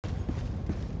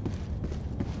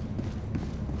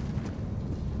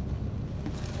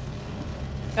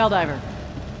Helldiver.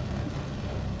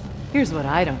 Here's what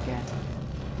I don't get.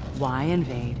 Why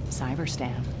invade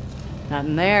Cyberstam?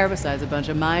 Nothing there besides a bunch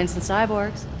of mines and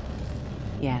cyborgs.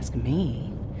 You ask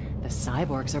me, the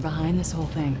cyborgs are behind this whole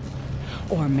thing.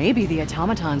 Or maybe the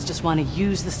automatons just want to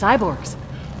use the cyborgs.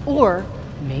 Or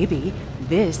maybe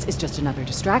this is just another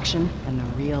distraction and the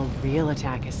real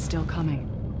attack is still coming.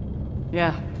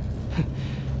 Yeah,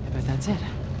 I bet that's it.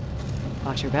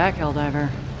 Watch your back, Helldiver.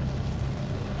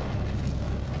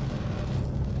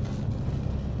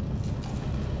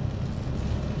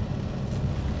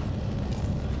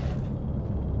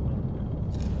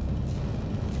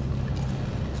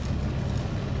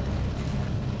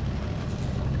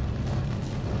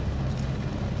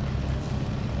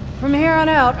 From here on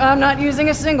out, I'm not using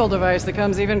a single device that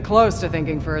comes even close to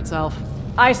thinking for itself.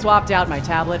 I swapped out my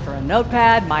tablet for a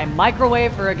notepad, my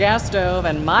microwave for a gas stove,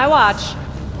 and my watch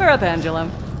for a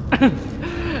pendulum.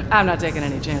 I'm not taking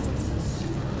any chances.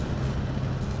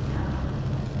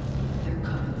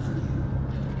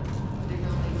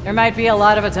 There might be a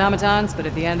lot of automatons, but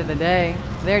at the end of the day,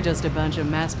 they're just a bunch of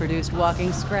mass-produced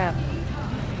walking scrap.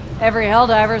 Every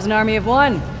Helldiver's an army of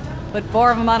one. Put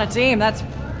 4 of them on a team, that's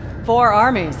 4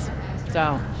 armies.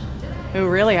 So, who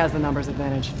really has the numbers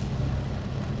advantage?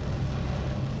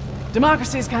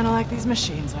 Democracy's kind of like these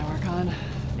machines I work on.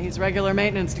 Needs regular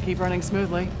maintenance to keep running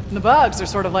smoothly. And the bugs are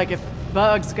sort of like if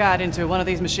bugs got into one of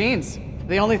these machines.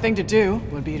 The only thing to do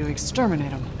would be to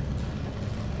exterminate them.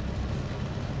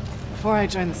 Before I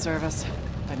joined the service,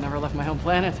 I'd never left my home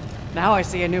planet. Now I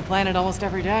see a new planet almost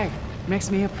every day.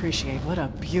 Makes me appreciate what a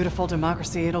beautiful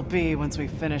democracy it'll be once we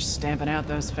finish stamping out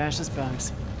those fascist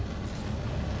bugs.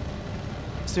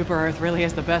 Super Earth really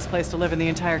is the best place to live in the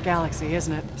entire galaxy,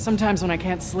 isn't it? Sometimes when I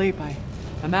can't sleep, I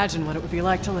imagine what it would be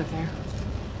like to live there.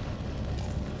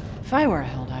 If I were a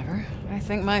Helldiver, I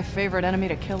think my favorite enemy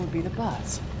to kill would be the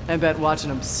bugs. I bet watching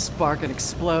them spark and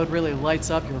explode really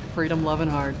lights up your freedom-loving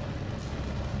heart.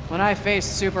 When I face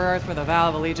Super Earth with a vow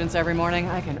of allegiance every morning,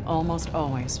 I can almost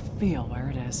always feel where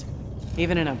it is.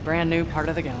 Even in a brand new part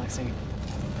of the galaxy.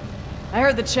 I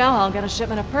heard the Chow Hall got a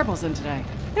shipment of purples in today.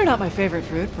 They're not my favorite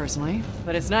fruit, personally,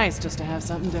 but it's nice just to have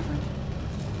something different.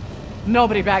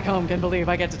 Nobody back home can believe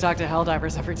I get to talk to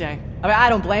Helldivers every day. I mean, I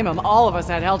don't blame them. All of us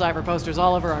had Helldiver posters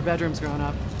all over our bedrooms growing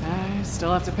up. I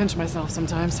still have to pinch myself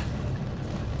sometimes.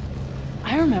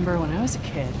 I remember when I was a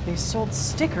kid, they sold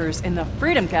stickers in the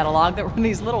Freedom catalog that were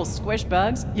these little squish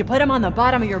bugs. You put them on the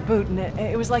bottom of your boot, and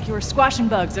it was like you were squashing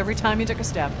bugs every time you took a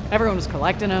step. Everyone was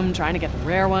collecting them, trying to get the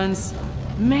rare ones.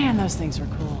 Man, those things were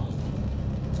cool.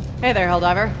 Hey there,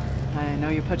 Helldiver. I know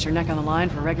you put your neck on the line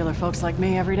for regular folks like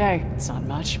me every day. It's not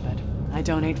much, but I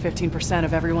donate 15%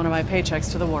 of every one of my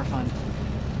paychecks to the war fund.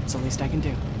 It's the least I can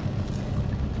do.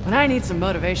 When I need some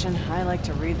motivation, I like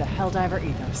to read the Helldiver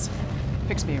ethos.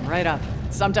 Picks me right up.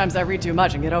 Sometimes I read too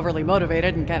much and get overly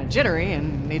motivated and kind of jittery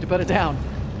and need to put it down.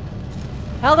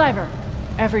 Helldiver!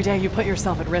 Every day you put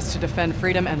yourself at risk to defend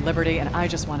freedom and liberty, and I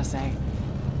just want to say,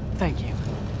 thank you.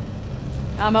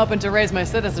 I'm hoping to raise my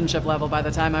citizenship level by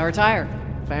the time I retire.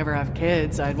 If I ever have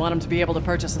kids, I'd want them to be able to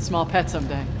purchase a small pet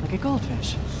someday, like a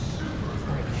goldfish.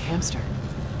 Or even a hamster.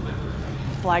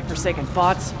 Flag-forsaken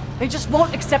bots. They just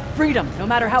won't accept freedom, no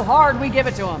matter how hard we give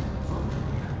it to them.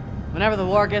 Whenever the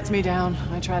war gets me down,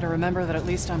 I try to remember that at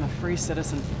least I'm a free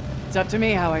citizen. It's up to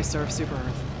me how I serve Super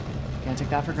Earth. Can't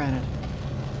take that for granted.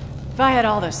 If I had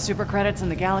all the super credits in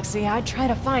the galaxy, I'd try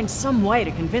to find some way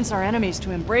to convince our enemies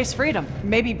to embrace freedom.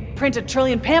 Maybe print 1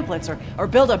 trillion pamphlets or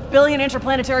build 1 billion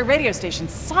interplanetary radio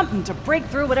stations. Something to break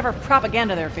through whatever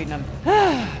propaganda they're feeding them.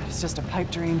 It's just a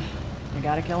pipe dream. You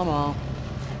gotta kill them all.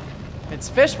 It's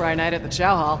fish fry night at the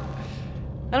Chow Hall.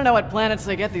 I don't know what planets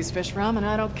they get these fish from, and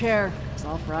I don't care. It's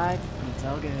all fried, and it's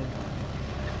all good.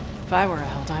 If I were a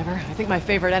Helldiver, I think my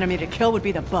favorite enemy to kill would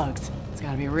be the bugs. It's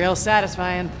gotta be real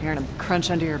satisfying, hearing them crunch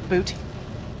under your boot.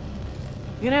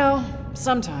 You know,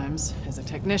 sometimes, as a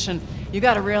technician, you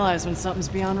gotta realize when something's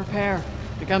beyond repair.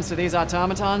 When it comes to these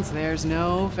automatons, there's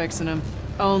no fixing them.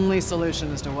 Only solution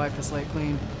is to wipe the slate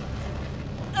clean.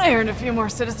 I earned a few more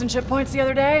citizenship points the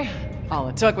other day. All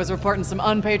it took was reporting some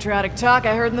unpatriotic talk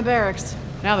I heard in the barracks.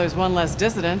 Now there's 1 less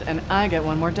dissident, and I get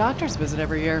 1 more doctor's visit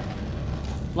every year.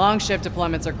 Long shift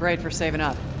deployments are great for saving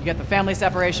up. You get the family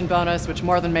separation bonus, which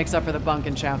more than makes up for the bunk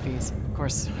and chow fees. Of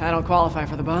course, I don't qualify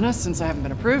for the bonus since I haven't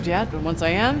been approved yet, but once I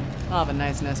am, I'll have a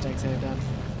nice nest egg saved up.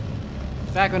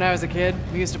 Back when I was a kid,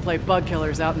 we used to play bug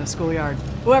killers out in the schoolyard.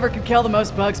 Whoever could kill the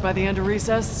most bugs by the end of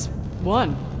recess,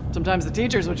 won. Sometimes the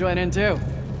teachers would join in too.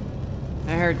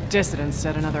 I heard dissidents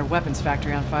set another weapons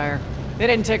factory on fire. They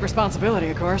didn't take responsibility,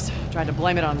 of course. Tried to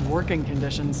blame it on working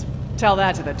conditions. Tell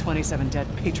that to the 27 dead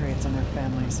patriots and their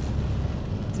families.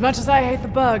 It's much as I hate the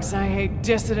bugs, I hate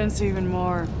dissidents even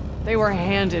more. They were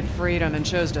handed freedom and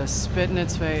chose to spit in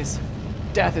its face.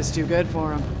 Death is too good for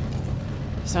them.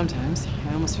 Sometimes,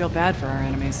 I almost feel bad for our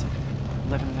enemies.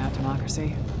 Living without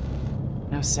democracy.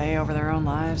 No say over their own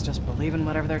lives, just believing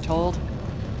whatever they're told.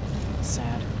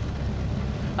 Sad.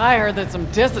 I heard that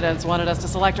some dissidents wanted us to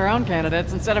select our own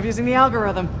candidates instead of using the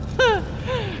algorithm.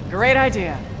 Great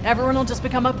idea. Everyone will just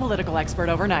become a political expert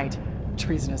overnight.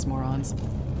 Treasonous morons.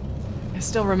 I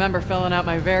still remember filling out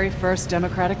my very first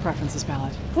Democratic preferences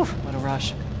ballot. Whew, what a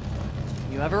rush.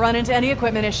 If you ever run into any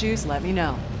equipment issues, let me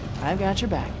know. I've got your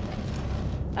back.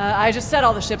 I just set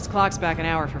all the ship's clocks back an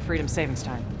hour for freedom savings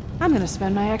time. I'm gonna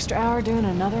spend my extra hour doing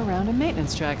another round of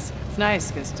maintenance checks. It's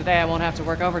nice, because today I won't have to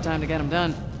work overtime to get them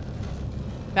done.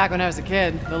 Back when I was a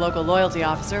kid, the local loyalty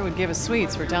officer would give us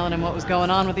sweets for telling him what was going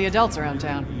on with the adults around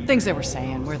town. Things they were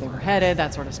saying, where they were headed,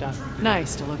 that sort of stuff.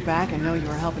 Nice to look back and know you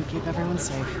were helping keep everyone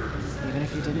safe, even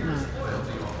if you didn't know.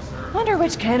 Wonder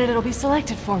which candidate will be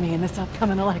selected for me in this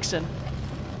upcoming election.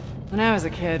 When I was a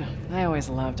kid, I always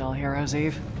loved All Heroes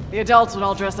Eve. The adults would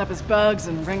all dress up as bugs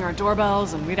and ring our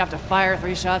doorbells, and we'd have to fire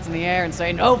 3 shots in the air and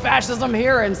say, "No fascism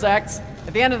here, insects!"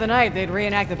 At the end of the night, they'd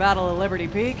reenact the Battle of Liberty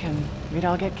Peak, and we'd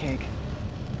all get cake.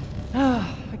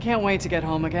 I can't wait to get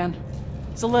home again.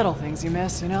 It's the little things you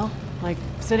miss, you know? Like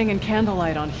sitting in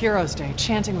candlelight on Heroes Day,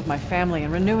 chanting with my family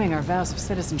and renewing our vows of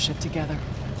citizenship together.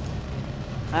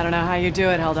 I don't know how you do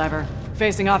it, Helldiver.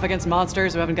 Facing off against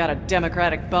monsters who haven't got a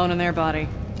democratic bone in their body.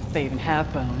 If they even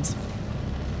have bones.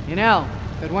 You know,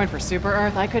 if it weren't for Super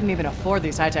Earth, I couldn't even afford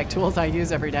these high-tech tools I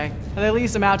use every day. They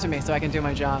lease them out to me so I can do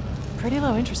my job. Pretty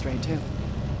low interest rate, too.